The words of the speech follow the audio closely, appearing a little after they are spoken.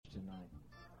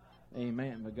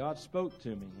Amen. But God spoke to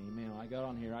me. Amen. When I got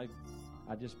on here,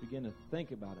 I just began to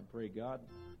think about it. Pray, God.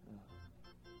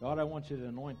 God, I want you to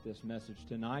anoint this message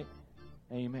tonight.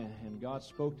 Amen. And God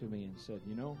spoke to me and said,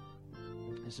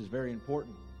 this is very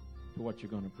important to what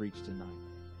you're going to preach tonight.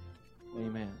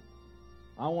 Amen.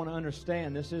 I want to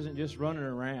understand this isn't just running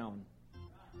around.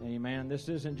 Amen. This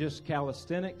isn't just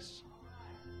calisthenics.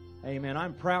 Amen.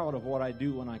 I'm proud of what I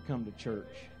do when I come to church.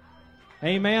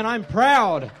 Amen. I'm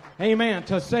proud, amen,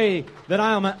 to say that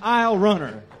I am an aisle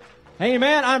runner.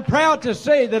 Amen. I'm proud to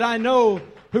say that I know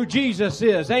who Jesus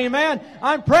is. Amen.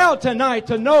 I'm proud tonight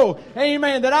to know,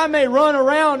 amen, that I may run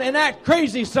around and act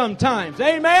crazy sometimes.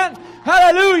 Amen.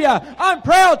 Hallelujah. I'm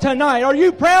proud tonight. Are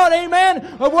you proud, amen,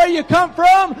 of where you come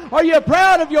from? Are you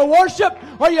proud of your worship?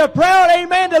 Are you proud,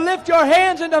 amen, to lift your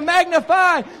hands and to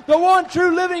magnify the one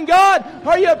true living God?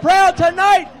 Are you proud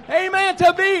tonight, amen,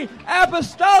 to be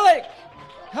apostolic?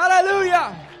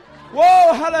 Hallelujah.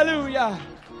 Whoa, hallelujah.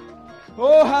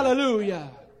 Oh,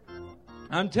 hallelujah.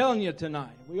 I'm telling you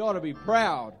tonight, we ought to be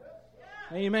proud.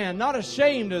 Amen. Not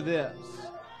ashamed of this.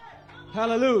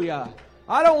 Hallelujah.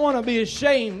 I don't want to be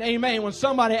ashamed, amen, when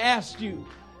somebody asks you,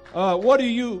 what do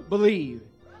you believe?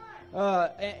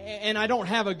 And I don't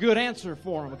have a good answer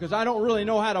for them because I don't really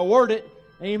know how to word it,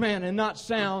 amen, and not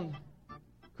sound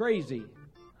crazy.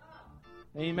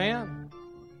 Amen.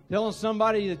 Telling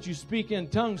somebody that you speak in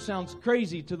tongues sounds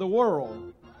crazy to the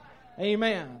world.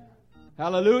 Amen.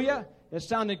 Hallelujah. It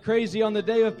sounded crazy on the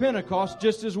day of Pentecost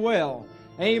just as well.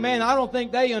 Amen. I don't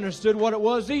think they understood what it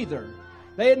was either.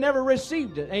 They had never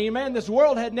received it. Amen. This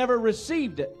world had never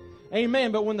received it.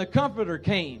 Amen. But when the Comforter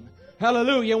came,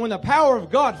 hallelujah, when the power of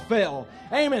God fell,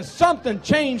 amen, something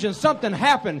changed and something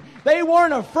happened. They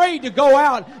weren't afraid to go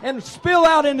out and spill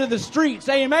out into the streets,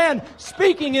 amen,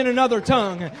 speaking in another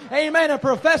tongue, amen, and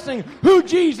professing who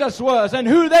Jesus was and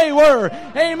who they were,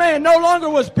 amen. No longer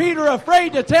was Peter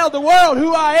afraid to tell the world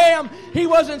who I am. He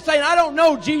wasn't saying, I don't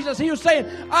know Jesus. He was saying,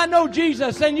 I know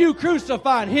Jesus and you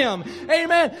crucified him,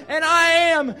 amen, and I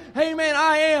am, amen,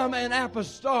 I am an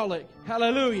apostolic.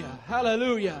 Hallelujah,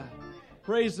 hallelujah.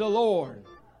 Praise the Lord.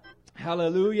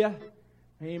 Hallelujah.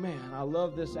 Amen. I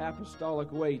love this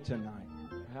apostolic way tonight.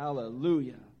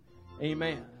 Hallelujah.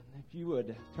 Amen. If you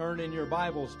would turn in your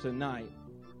Bibles tonight,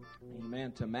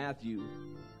 amen, to Matthew,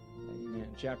 amen,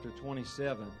 chapter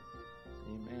 27.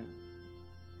 Amen.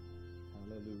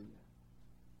 Hallelujah.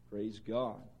 Praise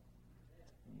God.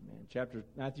 Amen.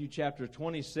 Matthew chapter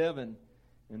 27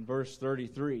 and verse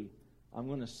 33. I'm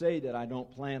going to say that I don't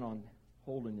plan on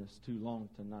holding this too long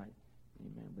tonight.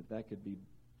 Amen. But that could be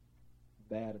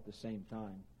bad at the same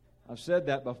time. I've said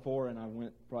that before, and I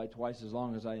went probably twice as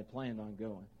long as I had planned on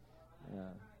going.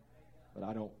 But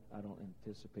I don't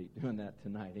anticipate doing that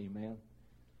tonight. Amen.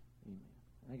 Amen.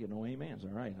 I get no amens. All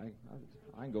right.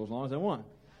 I can go as long as I want.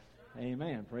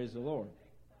 Amen. Praise the Lord.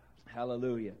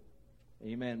 Hallelujah.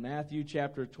 Amen. Matthew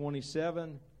chapter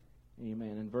 27.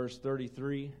 Amen. In verse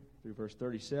 33 through verse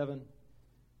 37.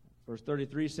 Verse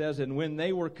 33 says, And when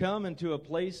they were come into a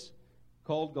place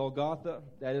called Golgotha,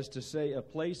 that is to say, a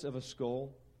place of a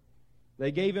skull,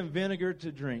 they gave him vinegar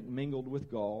to drink, mingled with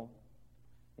gall.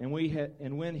 And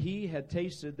when he had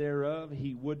tasted thereof,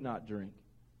 he would not drink.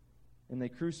 And they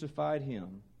crucified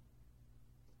him,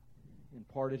 and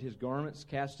parted his garments,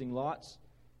 casting lots,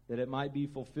 that it might be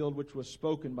fulfilled which was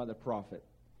spoken by the prophet.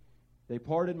 They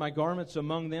parted my garments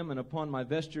among them, and upon my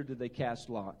vesture did they cast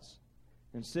lots.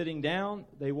 And sitting down,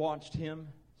 they watched him,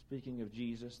 speaking of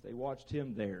Jesus, they watched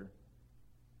him there.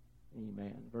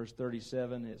 Amen. Verse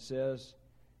 37, it says,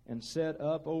 And set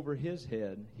up over his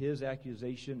head his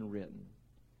accusation written,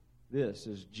 This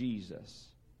is Jesus,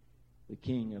 the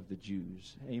King of the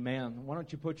Jews. Amen. Why don't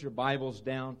you put your Bibles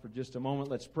down for just a moment?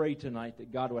 Let's pray tonight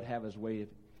that God would have his way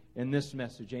in this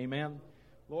message. Amen.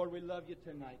 Lord, we love you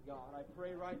tonight, God. I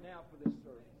pray right now for this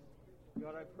service.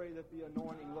 God, I pray that the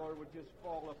anointing, Lord, would just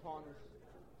fall upon us.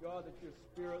 God, that your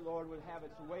Spirit, Lord, would have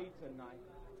its way tonight.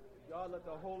 God, let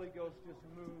the Holy Ghost just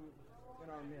move in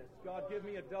our midst. God, give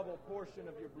me a double portion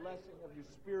of your blessing, of your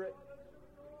Spirit.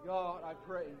 God, I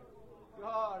pray.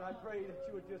 God, I pray that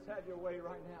you would just have your way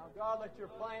right now. God, let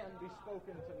your plan be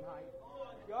spoken tonight.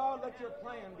 God, let your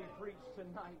plan be preached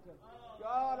tonight.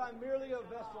 God, I'm merely a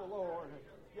vessel, Lord.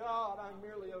 God, I'm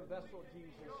merely a vessel,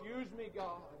 Jesus. Use me,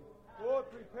 God. Lord,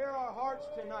 prepare our hearts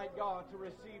tonight, God, to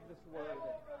receive this word.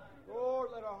 Lord,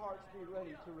 let our hearts be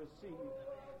ready to receive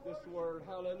this word.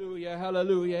 Hallelujah,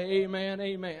 hallelujah, amen,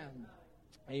 amen,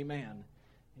 amen,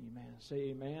 amen. Say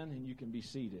amen, and you can be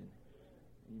seated.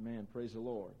 Amen, praise the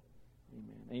Lord.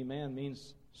 Amen. Amen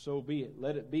means so be it.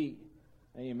 Let it be.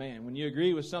 Amen. When you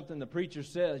agree with something the preacher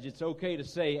says, it's okay to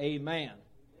say amen.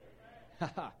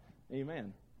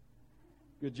 Amen.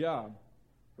 Good job.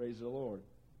 Praise the Lord.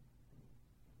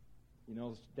 You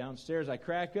know, downstairs, I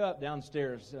crack up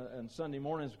downstairs on Sunday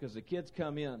mornings because the kids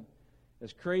come in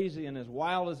as crazy and as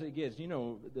wild as it gets. You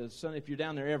know, if you're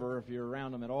down there ever, if you're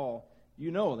around them at all,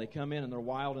 you know they come in and they're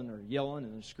wild and they're yelling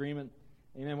and they're screaming.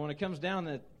 And when it comes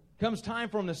time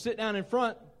for them to sit down in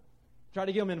front, try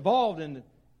to get them involved and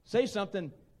say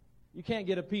something, you can't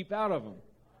get a peep out of them.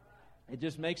 It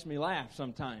just makes me laugh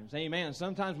sometimes. Amen.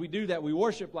 Sometimes we do that. We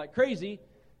worship like crazy.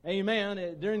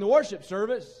 Amen. During the worship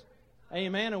service.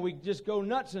 Amen. And we just go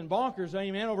nuts and bonkers.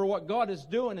 Amen. Over what God is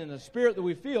doing in the spirit that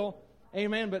we feel.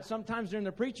 Amen. But sometimes during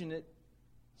the preaching,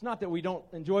 it's not that we don't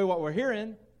enjoy what we're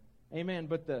hearing. Amen.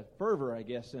 But the fervor, I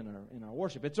guess, in our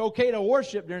worship. It's okay to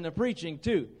worship during the preaching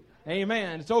too.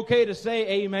 Amen. It's okay to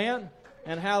say amen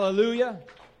and hallelujah.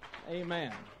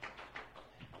 Amen.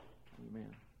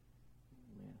 Amen.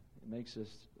 Amen. It makes us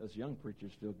young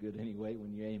preachers feel good anyway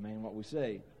when you amen what we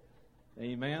say.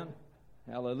 Amen.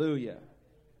 Hallelujah.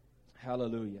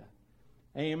 Hallelujah.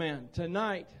 Amen.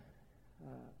 Tonight,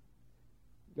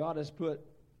 God has put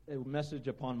a message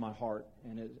upon my heart,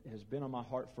 and it has been on my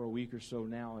heart for a week or so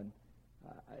now. And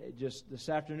just this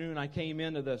afternoon, I came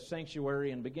into the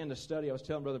sanctuary and began to study. I was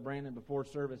telling Brother Brandon before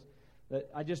service that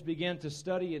I just began to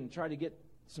study and try to get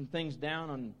some things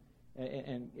down,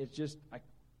 and it's just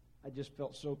I just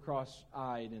felt so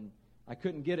cross-eyed, and I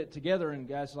couldn't get it together. And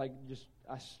guys,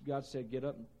 God said, "Get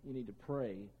up, you need to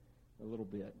pray a little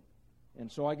bit."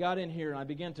 And so I got in here and I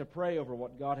began to pray over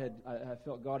what I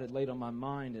felt God had laid on my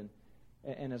mind.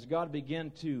 And as God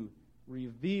began to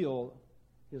reveal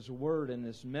His Word and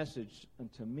this message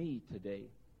unto me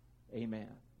today, amen,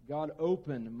 God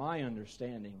opened my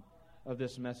understanding of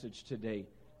this message today,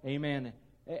 amen.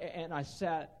 And I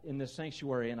sat in this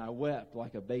sanctuary and I wept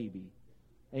like a baby,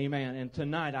 amen. And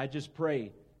tonight I just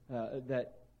pray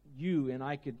that you and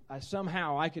I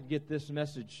could get this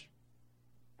message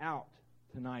out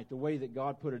tonight, the way that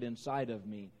God put it inside of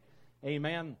me.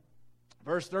 Amen.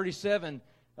 Verse 37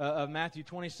 of Matthew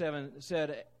 27 it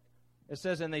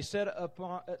says, "And they set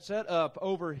up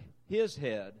over his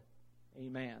head,"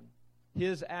 amen,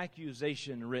 "his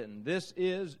accusation written, 'This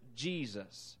is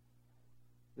Jesus,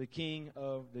 the King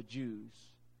of the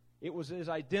Jews.'" It was his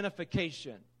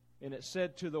identification, and it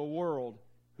said to the world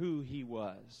who he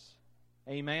was.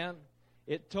 Amen.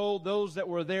 It told those that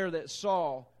were there that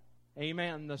saw,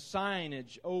 amen, the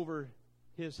signage over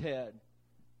his head,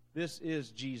 "This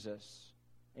is Jesus."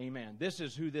 Amen. This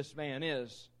is who this man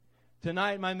is.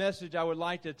 Tonight, my message I would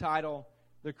like to title,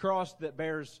 "The Cross That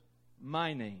Bears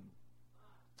My Name."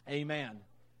 Amen.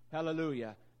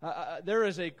 Hallelujah. There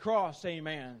is a cross,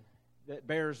 amen, that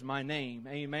bears my name.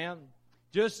 Amen.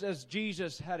 Just as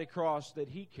Jesus had a cross that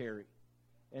He carried,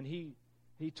 and He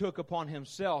took upon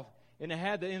Himself, and it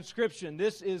had the inscription,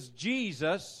 "This is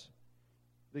Jesus,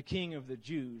 the King of the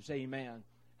Jews." Amen.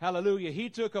 Hallelujah. He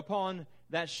took upon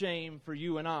that shame for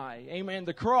you and I. Amen.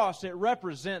 The cross, it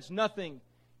represents nothing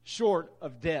short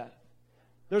of death.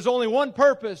 There's only one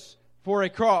purpose for a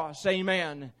cross.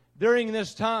 Amen. During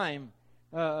this time,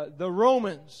 the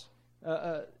Romans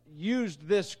used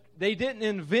this. They didn't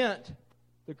invent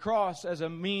the cross as a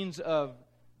means of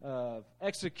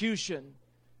execution.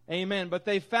 Amen. But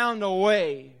they found a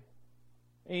way.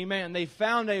 Amen. They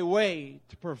found a way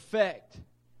to perfect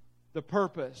the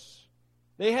purpose.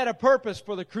 They had a purpose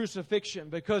for the crucifixion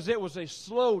because it was a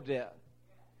slow death.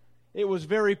 It was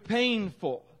very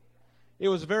painful. It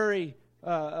was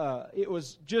it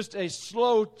was just a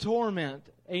slow torment,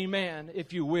 amen,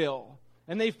 if you will.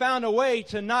 And they found a way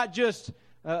to not just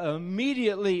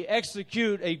immediately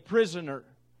execute a prisoner,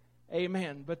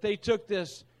 amen, but they took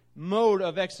this mode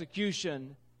of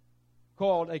execution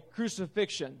called a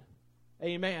crucifixion,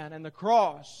 amen, and the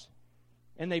cross,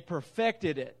 and they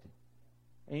perfected it,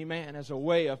 amen, as a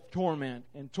way of torment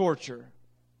and torture.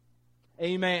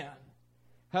 Amen.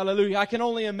 Hallelujah. I can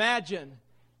only imagine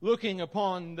looking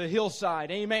upon the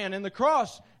hillside. Amen. And the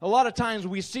cross, a lot of times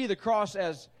we see the cross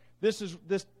as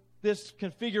this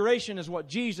configuration is what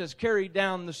Jesus carried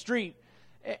down the street.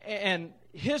 And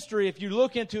history, if you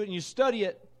look into it and you study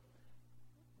it,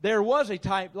 there was a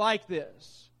type like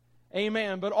this.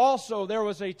 Amen. But also there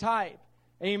was a type,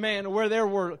 amen, where there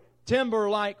were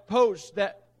timber-like posts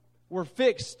that were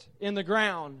fixed in the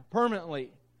ground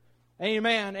permanently.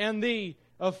 Amen. And the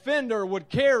offender would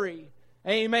carry,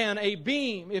 amen, a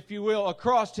beam, if you will,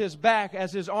 across his back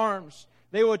as his arms.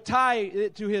 They would tie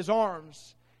it to his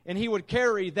arms, and he would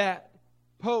carry that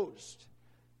post,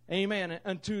 amen,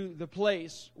 unto the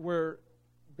place where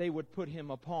they would put him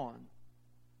upon,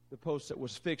 the post that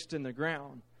was fixed in the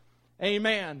ground.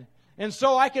 Amen. And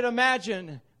so I could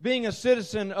imagine being a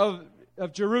citizen of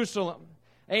Jerusalem.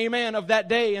 amen, of that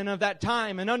day and of that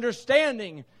time, and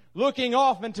understanding, looking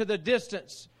off into the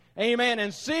distance, amen,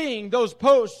 and seeing those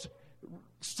posts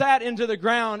sat into the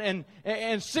ground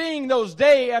and seeing those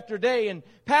day after day and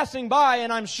passing by,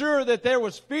 and I'm sure that there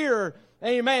was fear,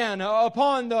 amen,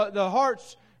 upon the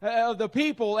hearts of the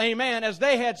people, amen, as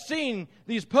they had seen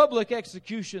these public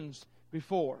executions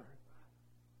before.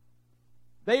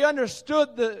 They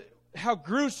understood how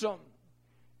gruesome,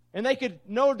 and they could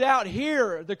no doubt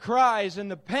hear the cries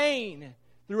and the pain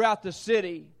throughout the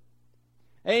city.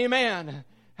 Amen.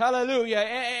 Hallelujah.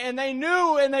 And they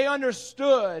knew and they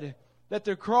understood that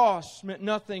the cross meant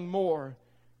nothing more,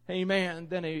 amen,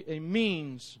 than a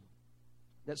means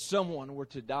that someone were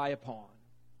to die upon.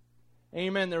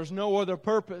 Amen. There was no other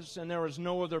purpose and there was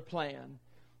no other plan.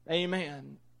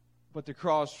 Amen. But the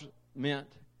cross meant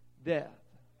death.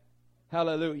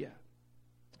 Hallelujah.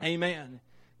 Amen.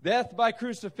 Death by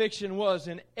crucifixion was,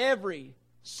 in every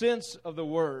sense of the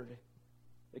word,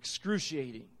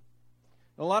 excruciating.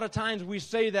 A lot of times we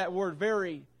say that word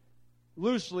very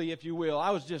loosely, if you will.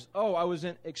 I was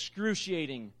in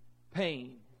excruciating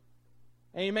pain.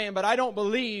 Amen. But I don't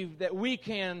believe that we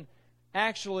can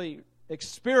actually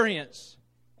experience,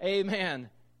 amen,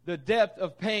 the depth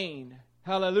of pain,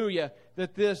 hallelujah,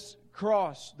 that this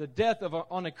cross, the death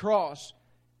on a cross,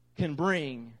 can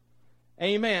bring.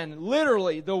 Amen.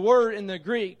 Literally, the word in the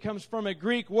Greek comes from a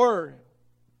Greek word,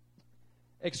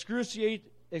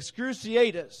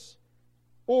 excruciatus,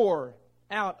 or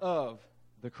out of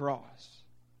the cross.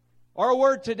 Our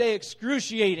word today,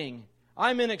 excruciating.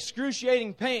 I'm in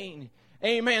excruciating pain.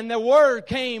 Amen. The word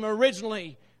came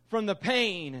originally from the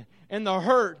pain and the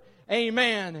hurt,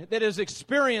 amen, that is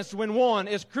experienced when one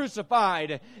is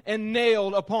crucified and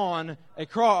nailed upon a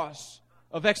cross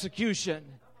of execution.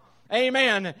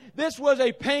 Amen. This was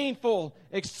a painful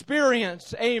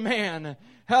experience. Amen.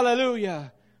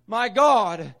 Hallelujah. My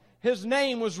God, His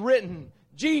name was written.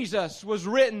 Jesus was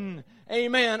written,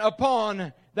 amen,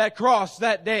 upon that cross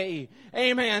that day.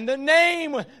 Amen. The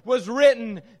name was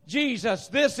written, Jesus.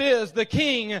 This is the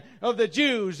King of the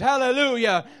Jews.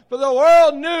 Hallelujah. For the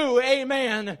world knew,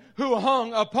 amen, who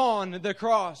hung upon the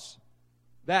cross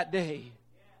that day.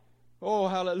 Oh,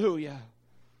 hallelujah.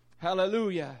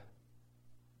 Hallelujah.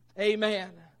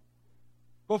 Amen.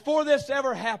 Before this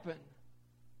ever happened,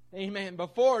 amen,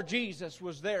 before Jesus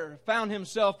was there, found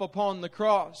Himself upon the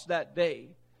cross that day,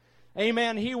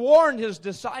 amen, He warned His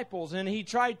disciples and He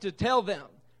tried to tell them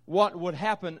what would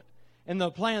happen in the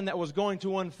plan that was going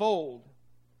to unfold.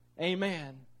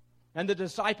 Amen. And the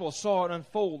disciples saw it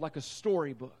unfold like a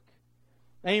storybook.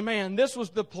 Amen. This was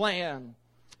the plan.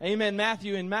 Amen.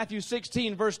 In Matthew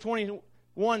 16, verse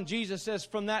 21, Jesus says,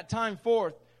 from that time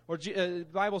forth, the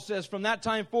Bible says, from that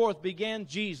time forth began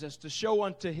Jesus to show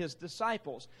unto His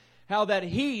disciples how that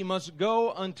He must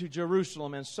go unto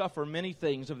Jerusalem and suffer many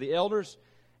things of the elders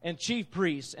and chief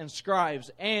priests and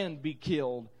scribes, and be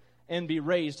killed and be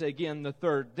raised again the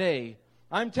third day.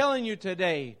 I'm telling you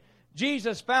today,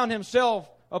 Jesus found Himself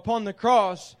upon the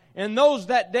cross, and those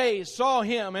that day saw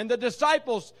Him, and the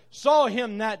disciples saw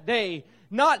Him that day,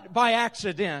 not by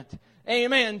accident.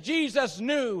 Amen. Jesus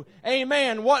knew,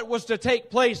 amen, what was to take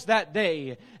place that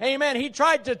day. Amen. He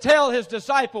tried to tell His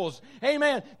disciples,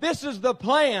 amen, this is the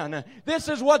plan. This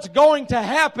is what's going to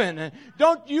happen.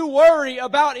 Don't you worry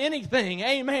about anything.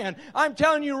 Amen. I'm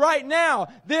telling you right now,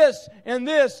 this and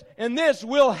this and this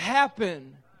will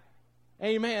happen.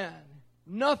 Amen.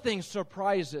 Nothing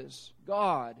surprises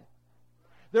God.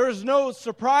 There is no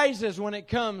surprises when it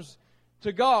comes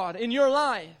to God in your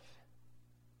life.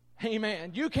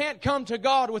 Amen. You can't come to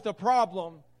God with a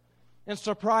problem and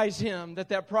surprise Him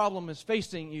that problem is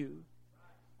facing you.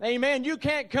 Amen. You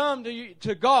can't come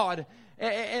to God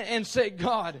and say,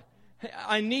 God,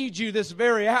 I need you this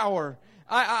very hour.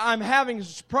 I'm having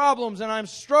problems and I'm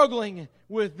struggling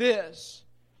with this.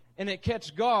 And it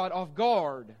catch God off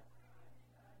guard.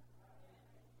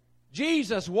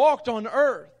 Jesus walked on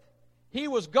earth. He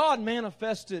was God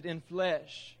manifested in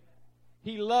flesh.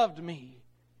 He loved me.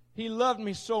 He loved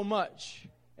me so much.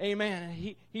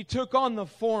 Amen. He took on the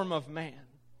form of man.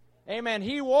 Amen.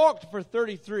 He walked for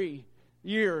 33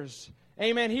 years.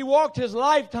 Amen. He walked His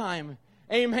lifetime.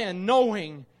 Amen.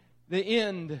 Knowing the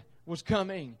end was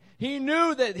coming. He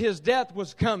knew that His death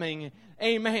was coming.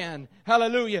 Amen.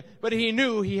 Hallelujah. But He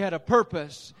knew He had a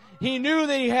purpose. He knew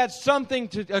that He had something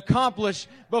to accomplish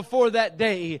before that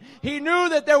day. He knew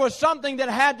that there was something that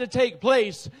had to take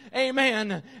place.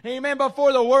 Amen. Amen.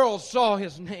 Before the world saw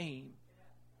His name.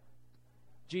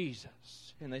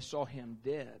 Jesus. And they saw Him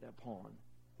dead upon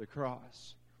the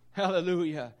cross.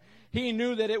 Hallelujah. He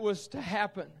knew that it was to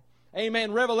happen.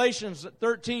 Amen. Revelations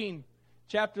 13,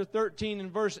 chapter 13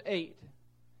 and verse 8.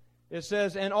 It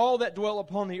says, "And all that dwell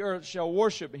upon the earth shall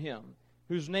worship Him,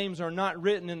 whose names are not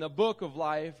written in the book of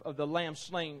life of the Lamb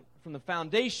slain from the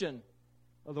foundation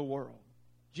of the world."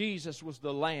 Jesus was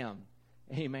the Lamb,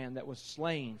 amen, that was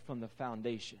slain from the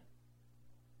foundation.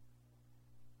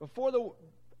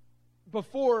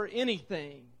 Before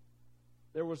anything,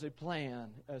 there was a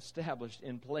plan established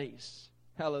in place.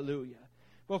 Hallelujah.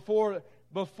 Before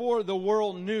the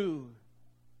world knew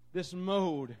this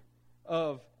mode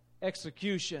of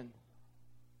execution,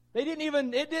 it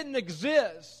didn't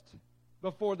exist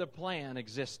before the plan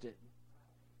existed.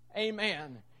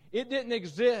 Amen. It didn't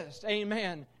exist,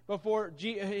 amen, before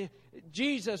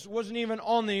Jesus wasn't even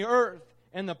on the earth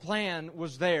and the plan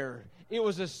was there. It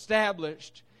was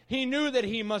established. He knew that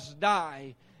He must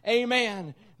die.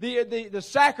 Amen. The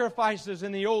sacrifices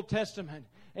in the Old Testament,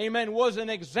 amen, was an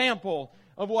example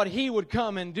of what He would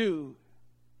come and do.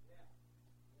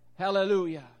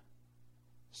 Hallelujah.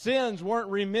 Sins weren't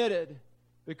remitted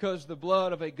because the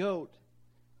blood of a goat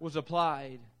was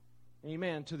applied,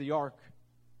 amen, to the Ark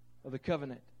of the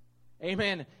Covenant.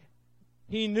 Amen.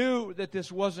 He knew that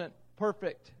this wasn't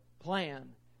perfect plan,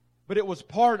 but it was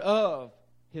part of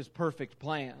His perfect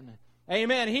plan.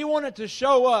 Amen. He wanted to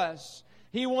show us,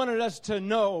 He wanted us to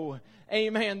know,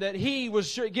 amen, that He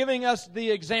was giving us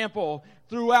the example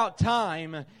throughout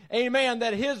time, amen,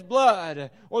 that His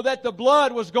blood, or that the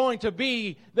blood was going to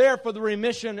be there for the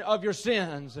remission of your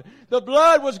sins. The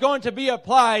blood was going to be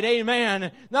applied,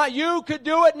 amen. Not you could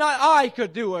do it, not I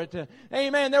could do it.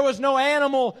 Amen. There was no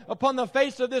animal upon the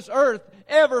face of this earth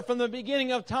ever from the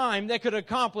beginning of time that could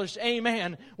accomplish,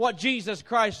 amen, what Jesus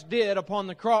Christ did upon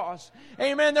the cross.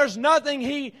 Amen. There's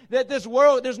nothing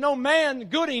there's no man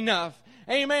good enough.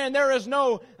 Amen. There is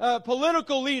no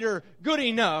political leader good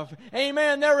enough.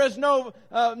 Amen. There is no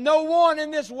one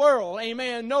in this world.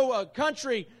 Amen. No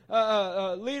country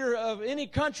leader of any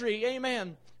country.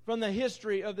 Amen. From the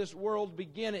history of this world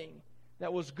beginning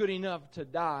that was good enough to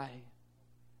die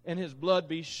and His blood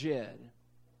be shed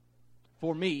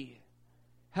for me.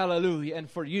 Hallelujah. And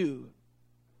for you.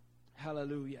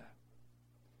 Hallelujah.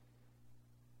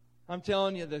 I'm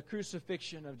telling you, the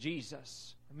crucifixion of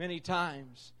Jesus, many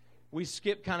times we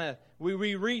skip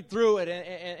we read through it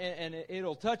and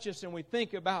it'll touch us and we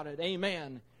think about it.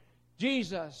 Amen.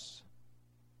 Jesus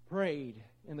prayed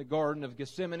in the Garden of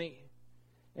Gethsemane.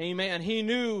 Amen. He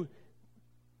knew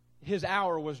His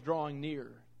hour was drawing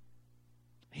near.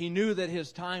 He knew that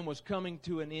His time was coming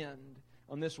to an end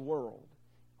on this world,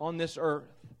 on this earth.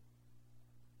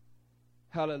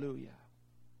 Hallelujah.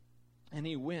 And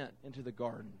He went into the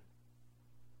garden.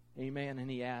 Amen. And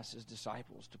He asked His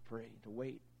disciples to pray, to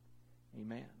wait.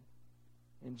 Amen.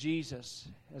 And Jesus,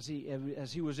 as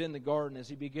he was in the garden, as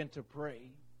He began to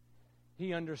pray,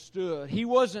 He understood. He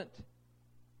wasn't,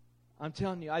 I'm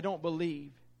telling you, I don't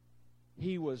believe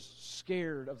He was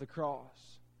scared of the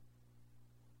cross.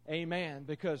 Amen.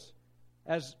 Because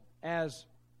as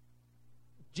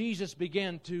Jesus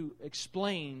began to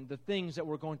explain the things that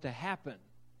were going to happen,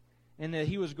 and that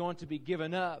He was going to be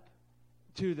given up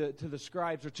to the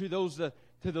scribes, or to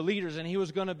the leaders, and He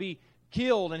was going to be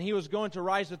killed, and He was going to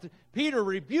rise. Peter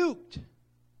rebuked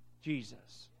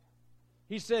Jesus.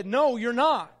 He said, "No, you're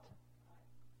not."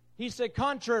 He said,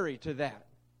 "Contrary to that,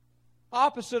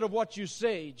 opposite of what you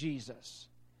say, Jesus.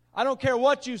 I don't care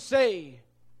what you say.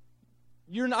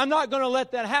 I'm not going to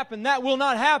let that happen. That will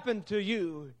not happen to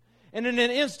you." And in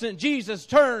an instant, Jesus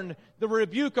turned the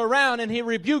rebuke around, and He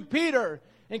rebuked Peter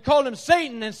and called him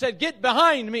Satan and said, "Get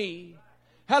behind me."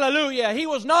 Hallelujah. He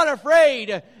was not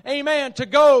afraid, amen, to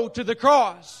go to the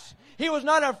cross. He was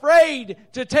not afraid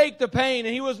to take the pain,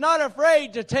 and He was not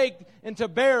afraid to take and to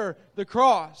bear the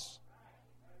cross.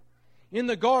 In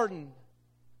the garden,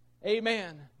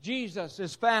 amen, Jesus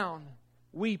is found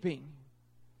weeping.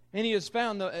 And He is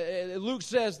found, Luke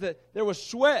says that there was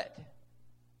sweat,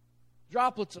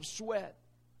 droplets of sweat,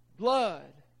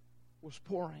 blood was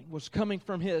pouring, was coming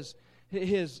from his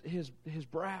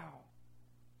brow.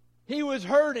 He was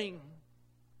hurting.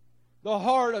 The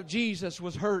heart of Jesus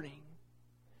was hurting.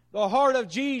 The heart of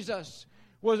Jesus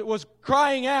was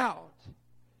crying out.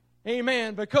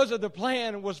 Amen. Because of the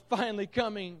plan was finally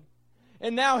coming.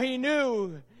 And now He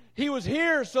knew He was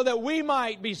here so that we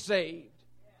might be saved.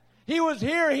 He was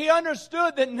here. He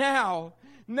understood that now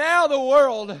the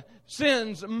world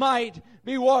sins might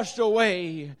be washed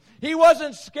away. He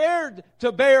wasn't scared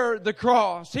to bear the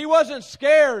cross. He wasn't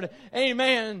scared,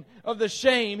 amen, of the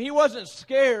shame. He wasn't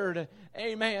scared,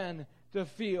 amen, to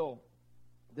feel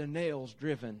the nails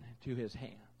driven to His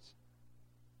hands.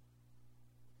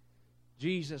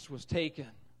 Jesus was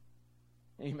taken,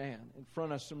 amen, in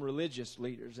front of some religious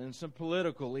leaders and some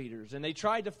political leaders, and they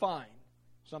tried to find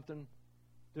something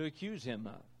to accuse him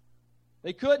of.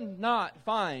 They could not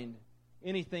find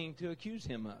anything to accuse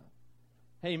him of.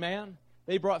 Amen.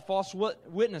 They brought false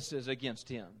witnesses against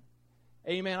him.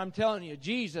 Amen. I'm telling you,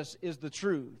 Jesus is the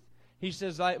truth. He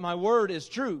says, my word is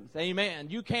truth. Amen.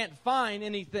 You can't find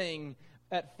anything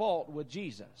at fault with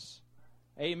Jesus.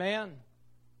 Amen.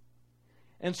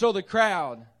 And so the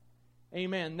crowd,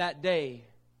 amen, that day,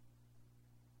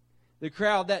 they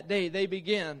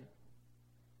began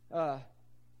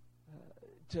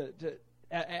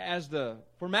as the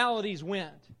formalities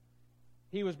went,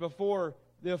 he was before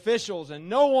the officials, and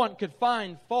no one could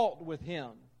find fault with him.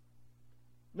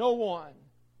 No one.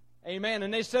 Amen.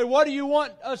 And they said, what do you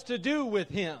want us to do with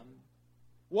him?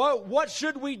 What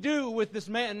should we do with this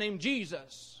man named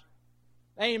Jesus?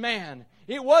 Amen.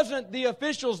 It wasn't the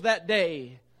officials that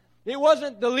day. It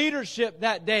wasn't the leadership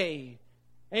that day.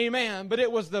 Amen. But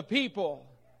it was the people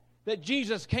that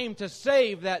Jesus came to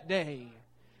save that day.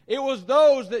 It was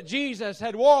those that Jesus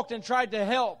had walked and tried to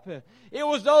help. It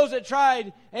was those that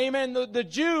tried, amen, the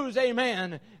Jews,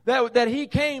 amen, that he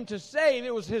came to save.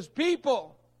 It was his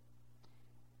people.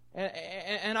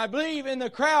 And I believe in the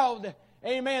crowd,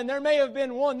 amen, there may have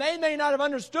been one. They may not have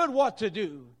understood what to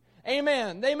do.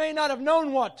 Amen. They may not have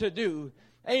known what to do.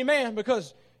 Amen.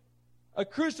 Because a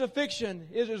crucifixion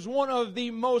is one of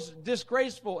the most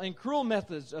disgraceful and cruel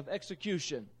methods of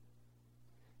execution,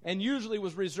 and usually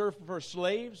was reserved for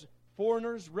slaves,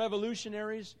 foreigners,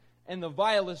 revolutionaries, and the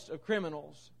vilest of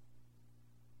criminals.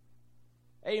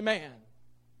 Amen.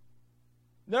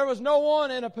 There was no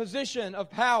one in a position of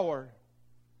power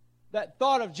that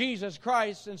thought of Jesus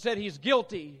Christ and said he's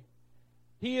guilty.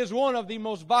 He is one of the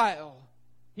most vile.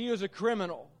 He is a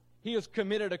criminal. He has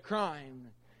committed a crime.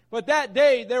 But that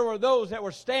day there were those that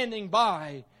were standing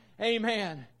by.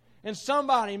 Amen. And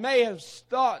somebody may have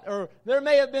thought, or there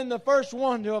may have been the first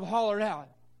one to have hollered out,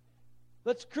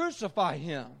 let's crucify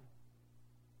him.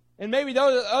 And maybe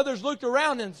those others looked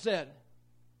around and said,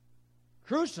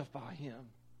 crucify him.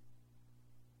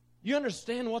 You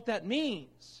understand what that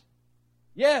means?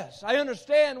 Yes, I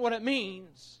understand what it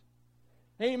means.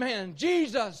 Amen.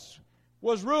 Jesus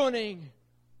was ruining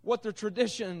what the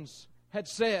traditions had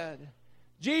said.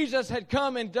 Jesus had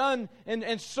come and done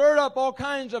and stirred up all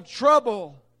kinds of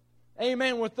trouble.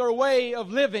 Amen. With their way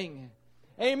of living.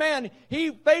 Amen.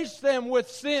 He faced them with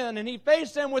sin, and He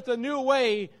faced them with a new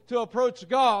way to approach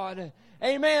God.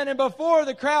 Amen. And before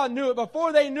the crowd knew it,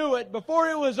 before they knew it, before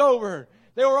it was over,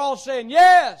 they were all saying,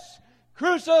 yes,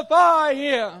 crucify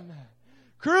Him.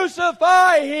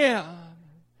 Crucify Him.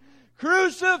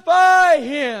 Crucify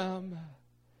Him.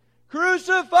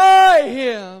 Crucify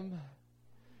Him.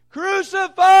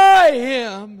 Crucify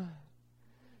Him.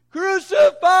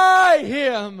 Crucify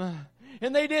Him.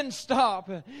 And they didn't stop.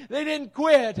 They didn't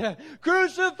quit.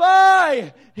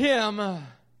 Crucify Him.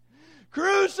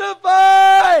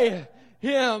 Crucify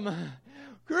Him.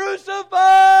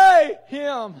 Crucify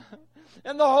Him.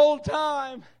 And the whole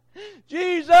time,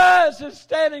 Jesus is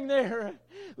standing there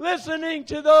listening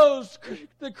to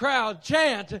the crowd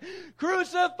chant,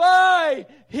 crucify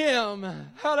Him.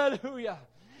 Hallelujah.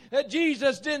 That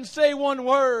Jesus didn't say one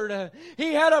word.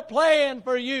 He had a plan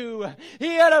for you.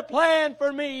 He had a plan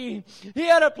for me. He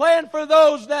had a plan for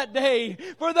those that day.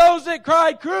 For those that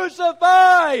cried,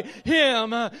 crucify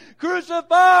Him.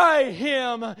 Crucify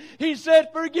Him. He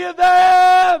said, forgive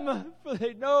them, for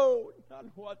they know not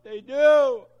what they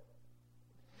do.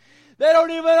 They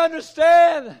don't even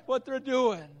understand what they're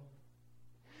doing.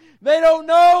 They don't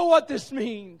know what this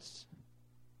means.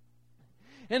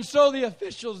 And so the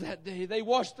officials that day, they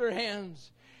washed their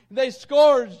hands. They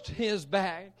scourged His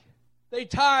back. They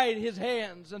tied His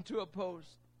hands unto a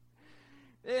post.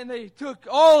 And they took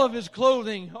all of His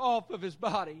clothing off of His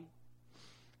body.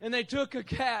 And they took a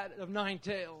cat of 9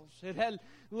 tails. It had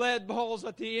lead balls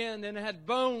at the end, and it had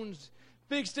bones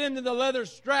fixed into the leather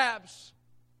straps.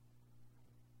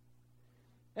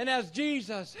 And as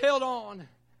Jesus held on,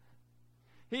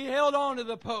 He held on to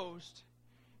the post.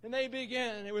 And they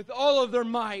began with all of their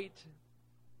might.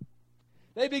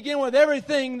 They began with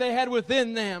everything they had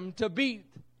within them to beat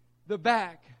the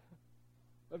back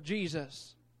of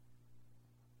Jesus.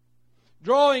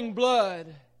 Drawing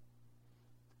blood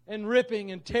and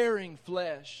ripping and tearing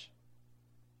flesh.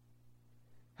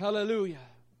 Hallelujah.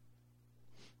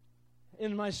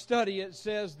 In my study it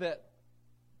says that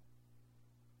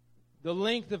the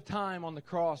length of time on the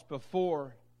cross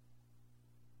before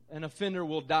an offender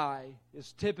will die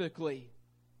is typically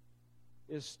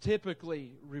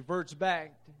reverts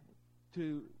back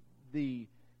to the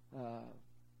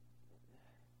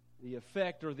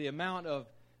effect or the amount of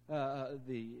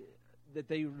that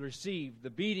they received, the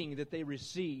beating that they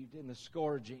received in the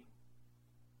scourging.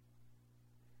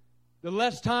 the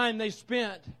less time they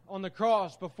spent on the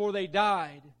cross before they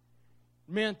died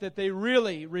meant that they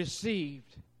really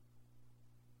received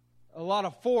a lot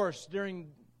of force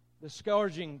during the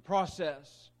scourging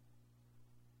process.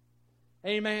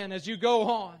 Amen. As you go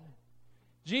on,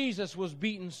 Jesus was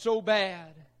beaten so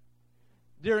bad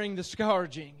during the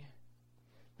scourging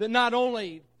that not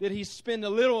only did He spend a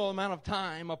little amount of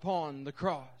time upon the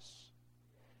cross,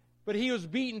 but He was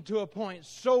beaten to a point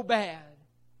so bad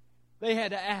they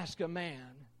had to ask a man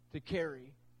to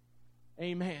carry,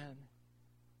 amen,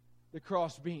 the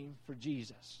crossbeam for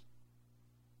Jesus.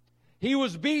 He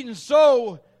was beaten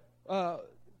so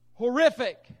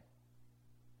horrific,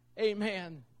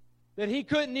 amen, that He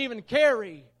couldn't even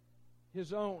carry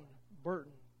His own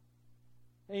burden.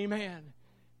 Amen.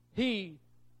 He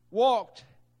walked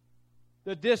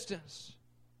the distance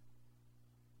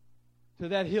to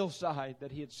that hillside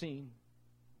that He had seen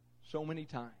so many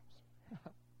times.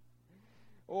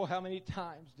 Oh, how many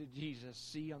times did Jesus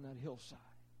see on that hillside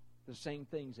the same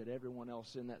things that everyone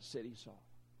else in that city saw?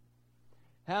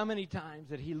 How many times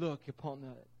did He look upon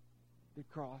the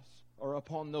cross or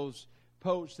upon those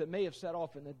posts that may have set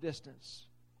off in the distance,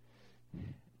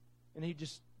 and He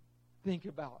just think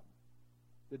about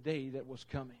the day that was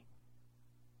coming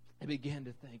and began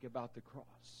to think about the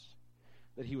cross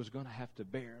that He was going to have to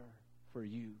bear for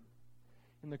you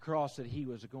and the cross that He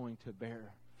was going to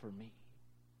bear for me.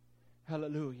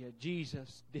 Hallelujah.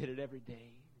 Jesus did it every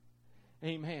day.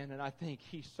 Amen. And I think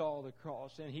He saw the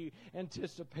cross and He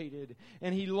anticipated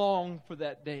and He longed for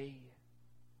that day.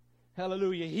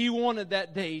 Hallelujah. He wanted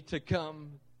that day to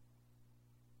come.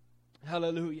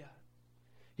 Hallelujah.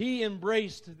 He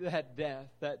embraced that death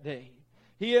that day.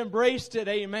 He embraced it.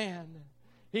 Amen.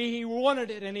 He wanted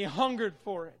it and He hungered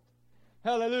for it.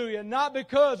 Hallelujah. Not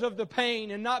because of the pain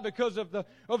and not because of the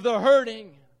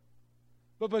hurting,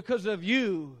 but because of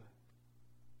you.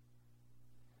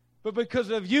 But because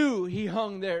of you, He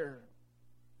hung there.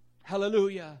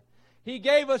 Hallelujah. He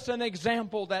gave us an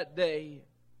example that day.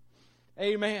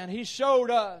 Amen. He showed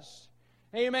us.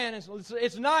 Amen.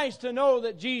 It's nice to know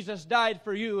that Jesus died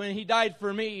for you and He died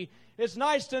for me. It's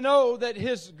nice to know that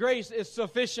His grace is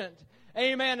sufficient.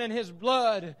 Amen. And His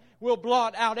blood will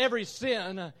blot out every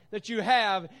sin that you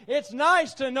have. It's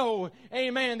nice to know,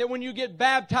 amen, that when you get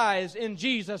baptized in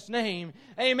Jesus' name,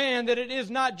 amen, that it is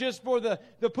not just for the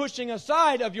pushing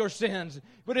aside of your sins,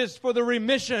 but it's for the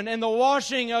remission and the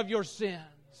washing of your sins.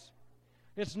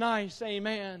 It's nice,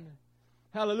 amen.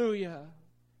 Hallelujah.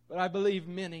 But I believe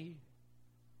many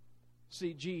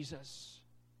see Jesus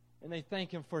and they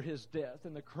thank Him for His death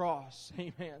and the cross,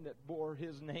 amen, that bore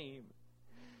His name.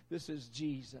 This is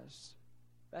Jesus.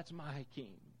 That's my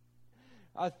King.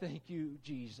 I thank you,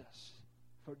 Jesus,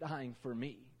 for dying for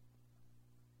me.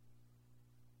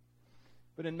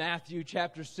 But in Matthew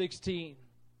chapter 16,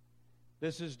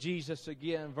 this is Jesus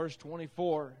again, verse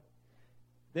 24.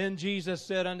 Then Jesus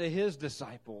said unto His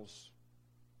disciples,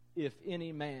 if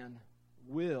any man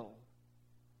will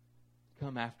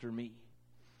come after me.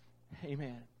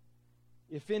 Amen.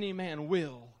 If any man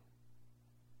will.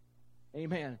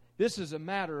 Amen. This is a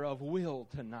matter of will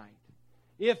tonight.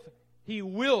 If he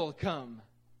will come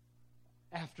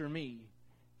after me.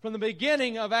 From the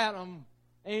beginning of Adam,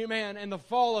 amen, and the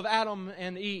fall of Adam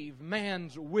and Eve,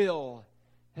 man's will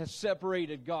has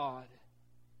separated God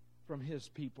from His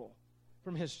people,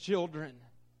 from His children.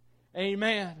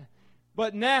 Amen.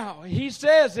 But now, He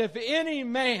says, if any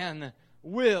man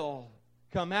will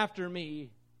come after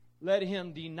me, let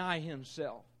him deny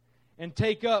himself and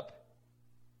take up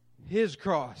his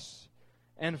cross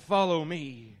and follow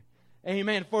me.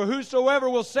 Amen. For whosoever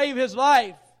will save his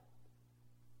life,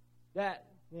 that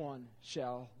one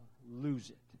shall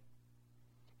lose it.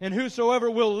 And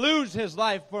whosoever will lose his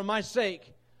life for my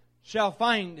sake shall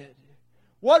find it.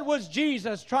 What was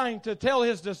Jesus trying to tell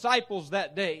His disciples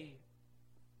that day?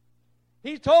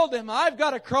 He told them, I've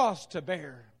got a cross to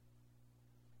bear.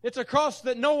 It's a cross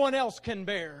that no one else can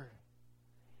bear.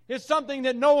 It's something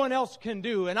that no one else can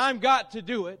do, and I've got to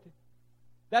do it.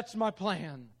 That's my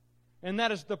plan, and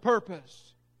that is the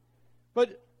purpose.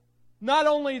 But not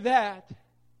only that,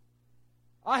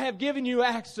 I have given you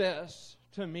access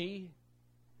to me,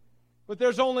 but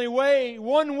there's only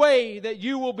one way that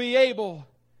you will be able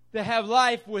to have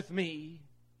life with me.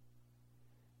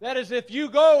 That is if you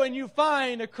go and you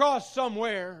find a cross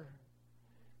somewhere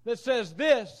that says,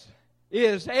 this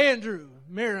is Andrew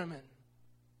Merriman,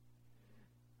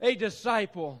 a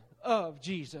disciple of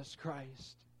Jesus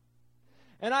Christ.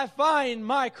 And I find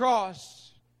my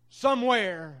cross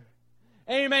somewhere.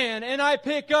 Amen. And I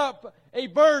pick up a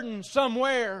burden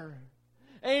somewhere.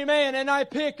 Amen. And I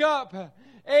pick up,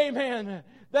 amen,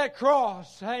 that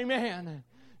cross. Amen.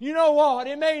 You know what?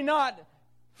 It may not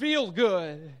feel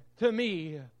good to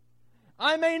me.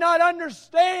 I may not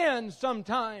understand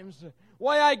sometimes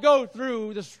why I go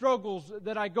through the struggles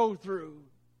that I go through.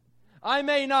 I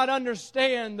may not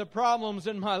understand the problems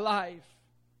in my life.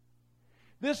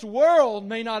 This world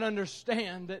may not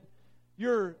understand that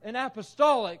you're an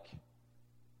apostolic.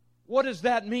 What does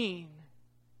that mean?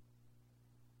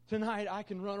 Tonight I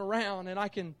can run around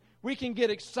and we can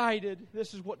get excited.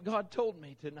 This is what God told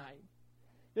me tonight.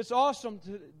 It's awesome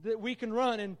that we can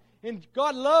run, and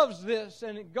God loves this,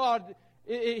 and God,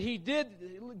 He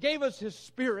gave us His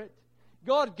Spirit.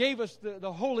 God gave us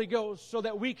the Holy Ghost so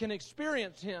that we can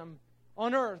experience Him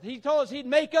on earth. He told us He'd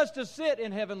make us to sit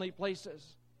in heavenly places.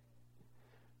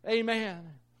 Amen.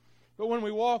 But when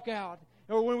we walk out,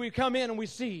 or when we come in and we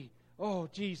see, oh,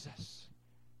 Jesus,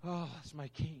 oh, that's my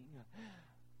King.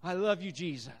 I love you,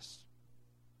 Jesus.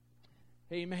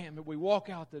 Amen. But we walk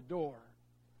out the door,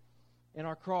 and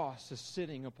our cross is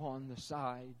sitting upon the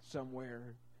side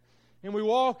somewhere. And we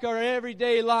walk our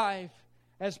everyday life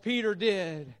as Peter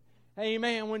did.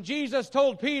 Amen. When Jesus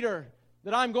told Peter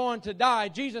that I'm going to die,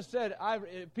 Jesus said,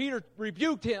 Peter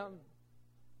rebuked him.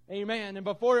 Amen. And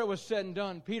before it was said and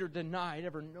done, Peter denied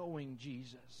ever knowing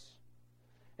Jesus.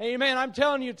 Amen. I'm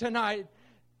telling you tonight,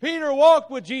 Peter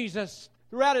walked with Jesus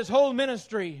throughout his whole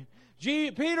ministry.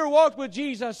 Peter walked with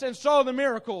Jesus and saw the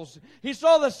miracles. He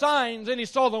saw the signs and he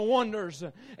saw the wonders,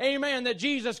 amen, that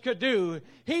Jesus could do.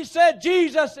 He said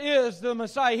Jesus is the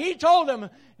Messiah. He told him,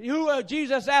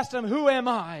 Jesus asked him, who am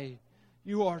I?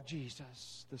 You are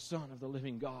Jesus, the Son of the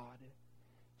living God.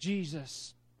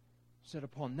 Jesus said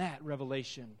upon that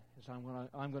revelation,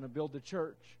 I'm going to build the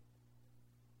church.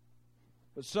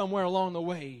 But somewhere along the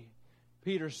way,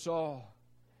 Peter saw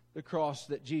the cross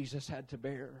that Jesus had to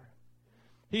bear.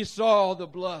 He saw the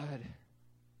blood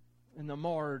and the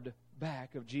marred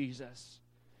back of Jesus.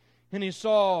 And he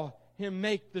saw Him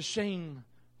make the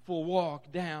shameful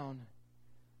walk down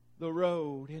the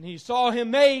road. And he saw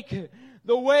Him make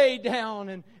the way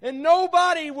down. And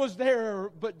nobody was there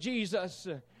but Jesus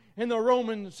and the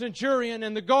Roman centurion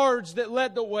and the guards that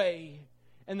led the way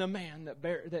and the man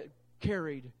that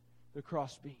carried the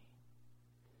crossbeam.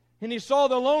 And he saw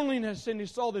the loneliness and he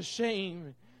saw the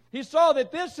shame. He saw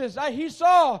that he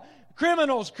saw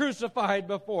criminals crucified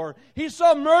before. He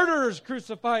saw murderers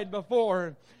crucified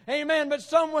before. Amen. But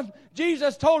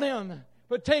Jesus told him,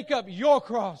 but take up your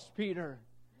cross, Peter.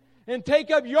 And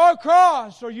take up your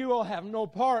cross or you will have no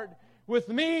part with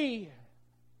me.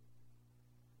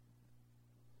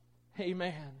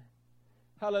 Amen.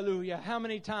 Hallelujah. How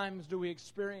many times do we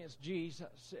experience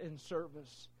Jesus in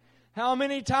service? How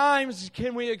many times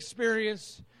can we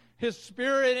experience His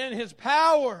Spirit and His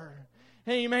power?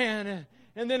 Amen.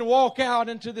 And then walk out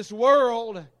into this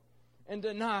world and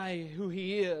deny who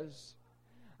He is.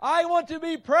 I want to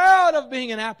be proud of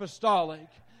being an apostolic.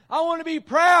 I want to be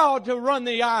proud to run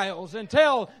the aisles and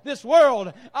tell this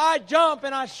world, I jump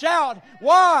and I shout.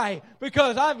 Why?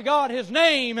 Because I've got His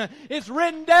name. It's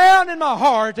written down in my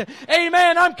heart.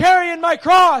 Amen. I'm carrying my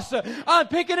cross. I'm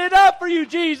picking it up for you,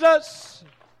 Jesus.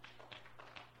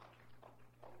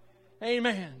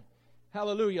 Amen.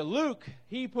 Hallelujah. Luke,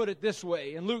 he put it this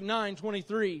way in Luke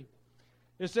 9:23.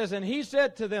 It says, and He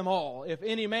said to them all, if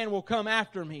any man will come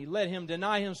after me, let him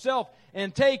deny himself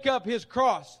and take up his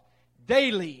cross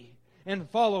daily and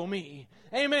follow me.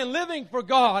 Amen. Living for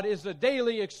God is a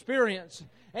daily experience.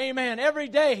 Amen. Every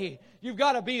day you've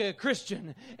got to be a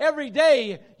Christian. Every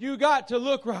day you've got to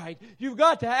look right. You've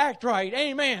got to act right.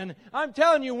 Amen. I'm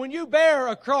telling you, when you bear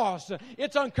a cross,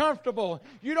 it's uncomfortable.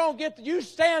 You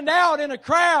stand out in a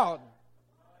crowd.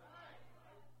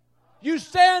 You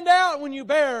stand out when you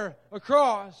bear a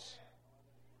cross.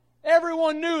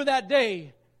 Everyone knew that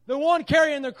day the one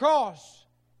carrying the cross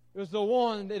was the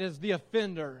one that is the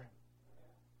offender.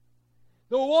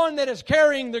 The one that is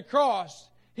carrying the cross,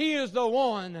 he is the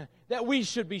one that we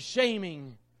should be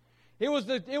shaming. It was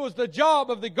the job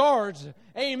of the guards,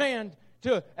 amen,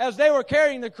 as they were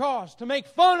carrying the cross, to make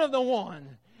fun of the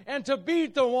one and to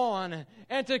beat the one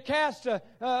and to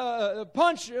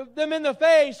punch them in the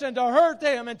face and to hurt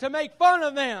them and to make fun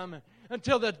of them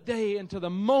until the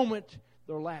moment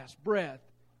their last breath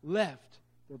left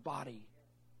their body.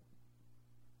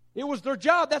 It was their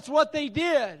job. That's what they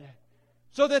did.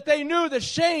 So that they knew the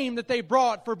shame that they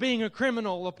brought for being a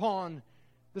criminal upon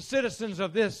the citizens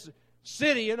of this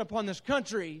city and upon this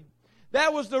country.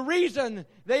 That was the reason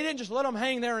they didn't just let them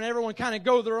hang there and everyone kind of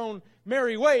go their own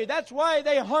merry way. That's why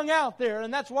they hung out there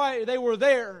and that's why they were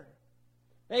there.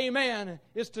 Amen.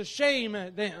 It's to shame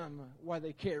them why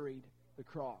they carried the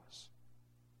cross.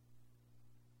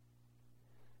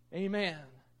 Amen.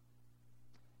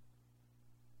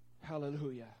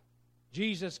 Hallelujah.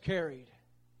 Jesus carried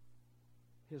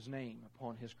His name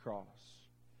upon His cross,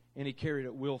 and He carried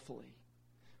it willfully.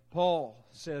 Paul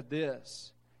said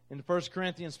this in 1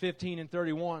 Corinthians 15 and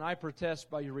 31, I protest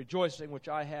by your rejoicing which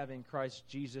I have in Christ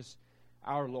Jesus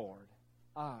our Lord.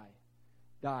 I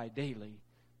die daily.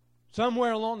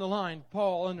 Somewhere along the line,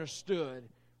 Paul understood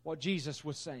what Jesus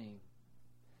was saying.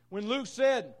 When Luke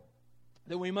said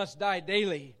that we must die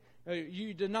daily,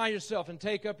 you deny yourself and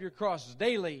take up your crosses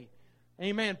daily.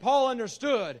 Amen. Paul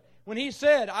understood. When he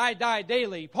said, I die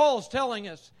daily, Paul's telling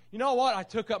us, you know what? I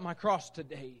took up my cross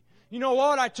today. You know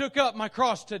what? I took up my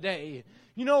cross today.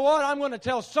 You know what? I'm going to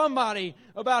tell somebody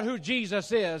about who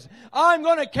Jesus is. I'm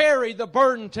going to carry the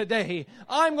burden today.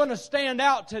 I'm going to stand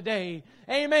out today.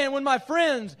 Amen. When my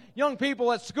friends, young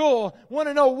people at school, want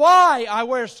to know why I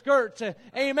wear skirts,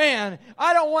 amen,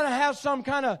 I don't want to have some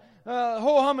kind of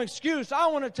ho-hum excuse. I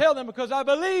want to tell them because I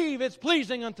believe it's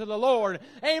pleasing unto the Lord.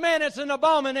 Amen. It's an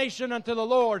abomination unto the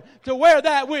Lord to wear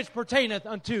that which pertaineth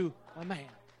unto a man.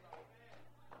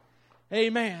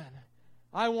 Amen.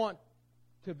 I want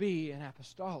to be an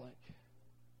apostolic.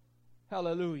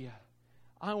 Hallelujah.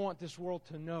 I want this world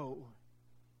to know.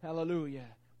 Hallelujah.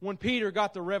 When Peter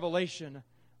got the revelation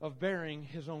of bearing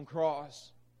his own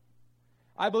cross,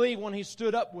 I believe when he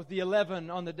stood up with the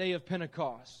 11 on the day of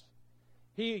Pentecost,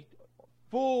 he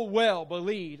full well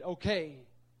believed, okay,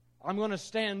 I'm going to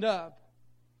stand up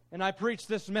and I preach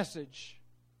this message.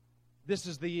 This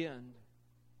is the end.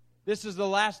 This is the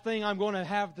last thing I'm going to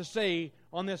have to say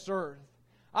on this earth.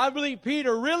 I believe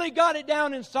Peter really got it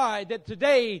down inside that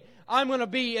today I'm going to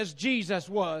be as Jesus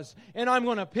was. And I'm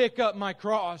going to pick up my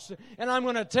cross. And I'm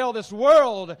going to tell this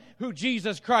world who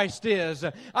Jesus Christ is.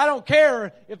 I don't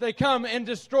care if they come and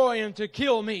destroy and to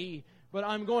kill me. But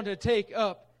I'm going to take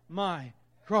up my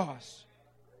cross.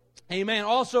 Amen.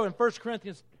 Also in 1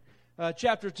 Corinthians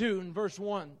chapter 2 and verse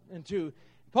 1 and 2.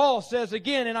 Paul says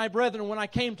again, and I, brethren, when I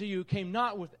came to you, came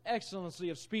not with excellency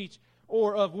of speech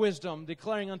or of wisdom,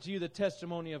 declaring unto you the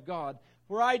testimony of God.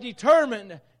 For I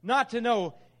determined not to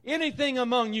know anything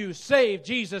among you save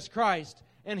Jesus Christ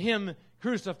and Him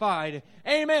crucified.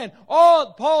 Amen.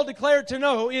 All Paul declared to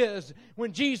know is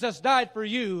when Jesus died for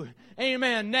you,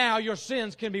 amen, now your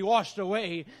sins can be washed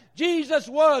away. Jesus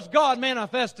was God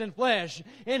manifest in flesh,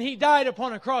 and He died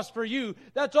upon a cross for you.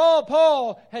 That's all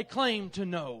Paul had claimed to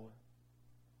know.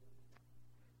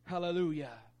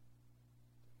 Hallelujah.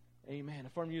 Amen.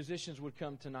 If our musicians would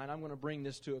come tonight, I'm going to bring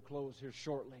this to a close here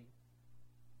shortly.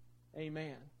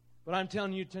 Amen. But I'm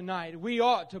telling you tonight, we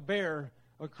ought to bear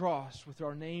a cross with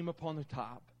our name upon the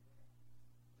top.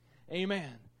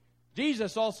 Amen.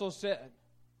 Jesus also said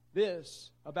this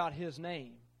about His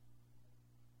name.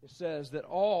 It says that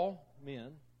all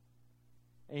men,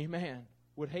 amen,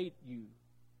 would hate you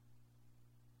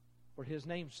for His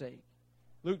name's sake.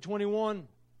 Luke 21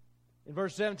 in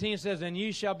verse 17 says, and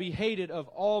ye shall be hated of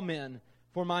all men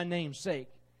for my name's sake.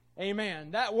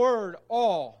 Amen. That word,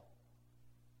 all.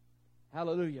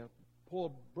 Hallelujah.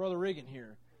 Pull Brother Riggin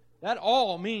here. That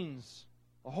all means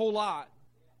a whole lot.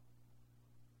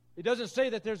 It doesn't say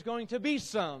that there's going to be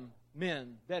some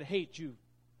men that hate you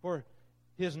for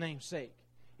His name's sake.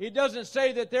 It doesn't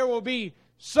say that there will be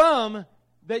some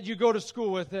that you go to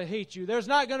school with that hate you. There's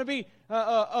not going to be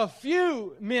a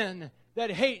few men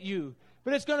that hate you.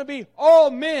 But it's going to be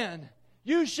all men.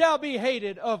 You shall be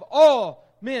hated of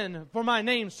all men for my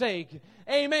name's sake.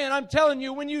 Amen. I'm telling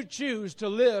you, when you choose to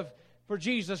live for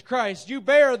Jesus Christ, you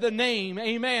bear the name,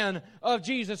 amen, of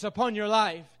Jesus upon your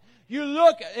life. You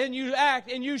look and you act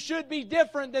and you should be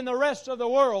different than the rest of the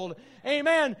world.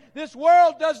 Amen. This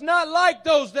world does not like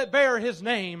those that bear His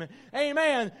name.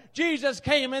 Amen. Jesus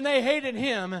came and they hated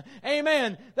Him.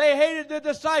 Amen. They hated the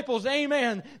disciples.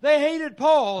 Amen. They hated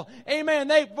Paul. Amen.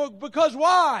 Because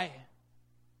why?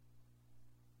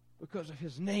 Because of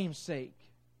His name's sake.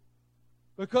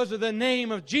 Because of the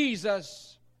name of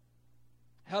Jesus.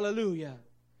 Hallelujah.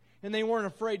 And they weren't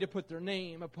afraid to put their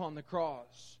name upon the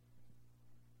cross.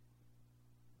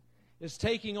 Is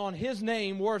taking on His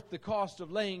name worth the cost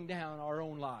of laying down our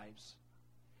own lives?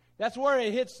 That's where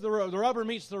it hits the road. The rubber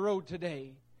meets the road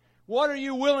today. What are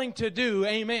you willing to do?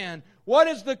 Amen. What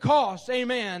is the cost?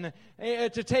 Amen.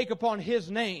 To take upon His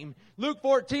name. Luke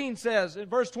 14 says in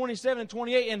verse 27 and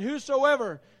 28, and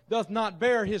whosoever doth not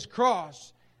bear his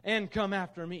cross and come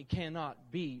after me cannot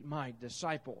be my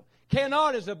disciple.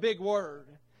 Cannot is a big word.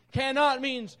 Cannot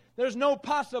means there's no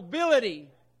possibility.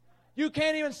 You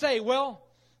can't even say, well,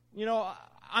 you know,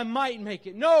 I might make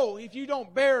it. No, if you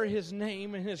don't bear His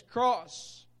name and His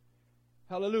cross,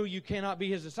 hallelujah, you cannot be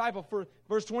His disciple. For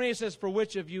verse 28 says, for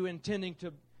which of you intending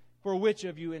to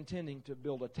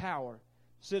build a tower,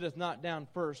 sitteth not down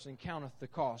first and counteth the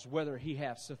cost, whether he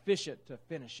hath sufficient to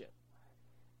finish it.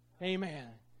 Amen.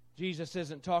 Jesus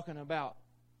isn't talking about,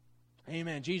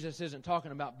 Jesus isn't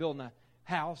talking about building a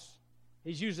house.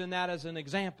 He's using that as an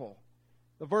example.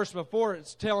 The verse before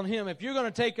it's telling him, if you're going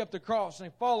to take up the cross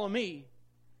and follow me,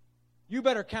 you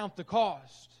better count the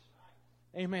cost.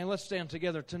 Amen. Let's stand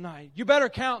together tonight. You better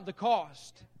count the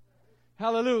cost.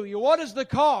 Hallelujah. What is the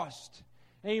cost?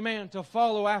 Amen. To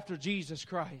follow after Jesus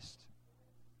Christ.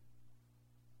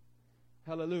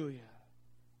 Hallelujah.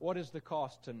 What is the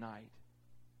cost tonight?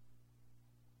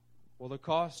 Well, the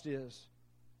cost is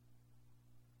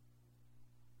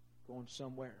going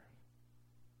somewhere,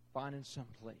 finding some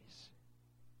place,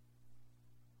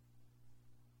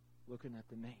 looking at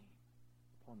the name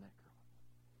upon that cross.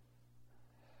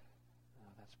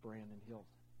 That's Brandon Hilton.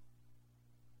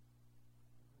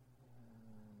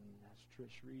 That's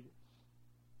Trish Reedus.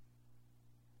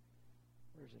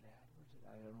 Where's it at?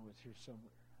 I don't know. It's here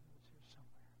somewhere.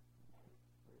 Where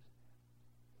is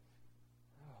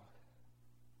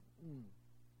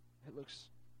it? It looks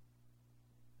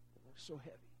so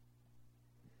heavy.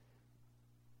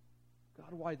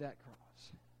 God, why that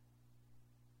cross?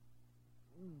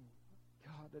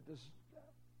 God, that does.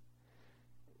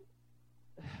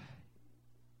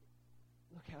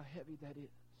 Look how heavy that is.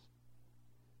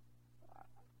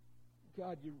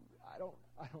 God, I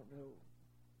don't know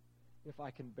if I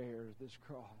can bear this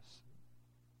cross.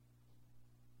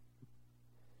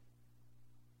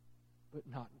 But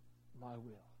not my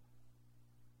will.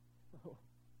 Oh,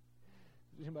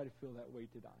 does anybody feel that way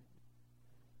tonight?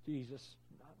 Jesus,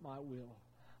 not my will.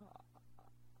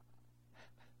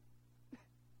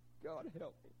 God,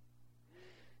 help me.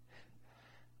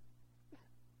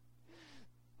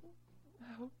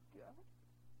 Oh, God.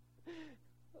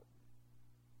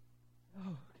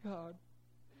 Oh, God.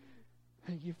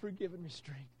 Thank you for giving me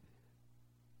strength.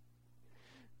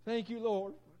 Thank you,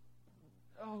 Lord.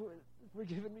 For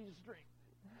giving me strength.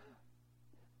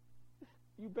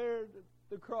 You bear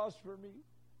the cross for me.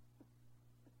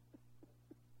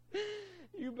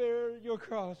 You bear your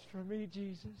cross for me,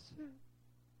 Jesus.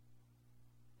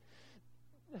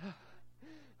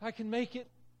 I can make it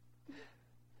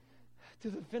to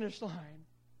the finish line.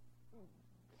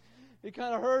 It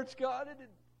kind of hurts, God.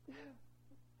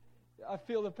 I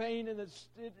feel the pain, and it's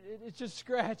just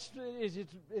scratched.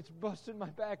 It's busting my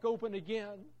back open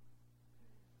again.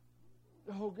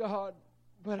 Oh, God.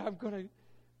 But I'm going to...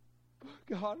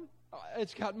 God,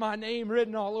 it's got my name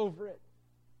written all over it.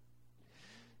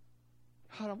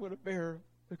 God, I'm going to bear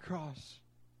the cross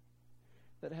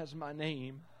that has my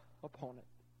name upon it.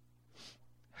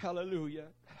 Hallelujah.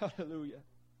 Hallelujah.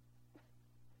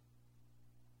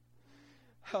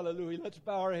 Hallelujah. Let's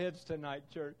bow our heads tonight,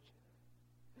 church.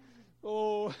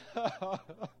 Oh,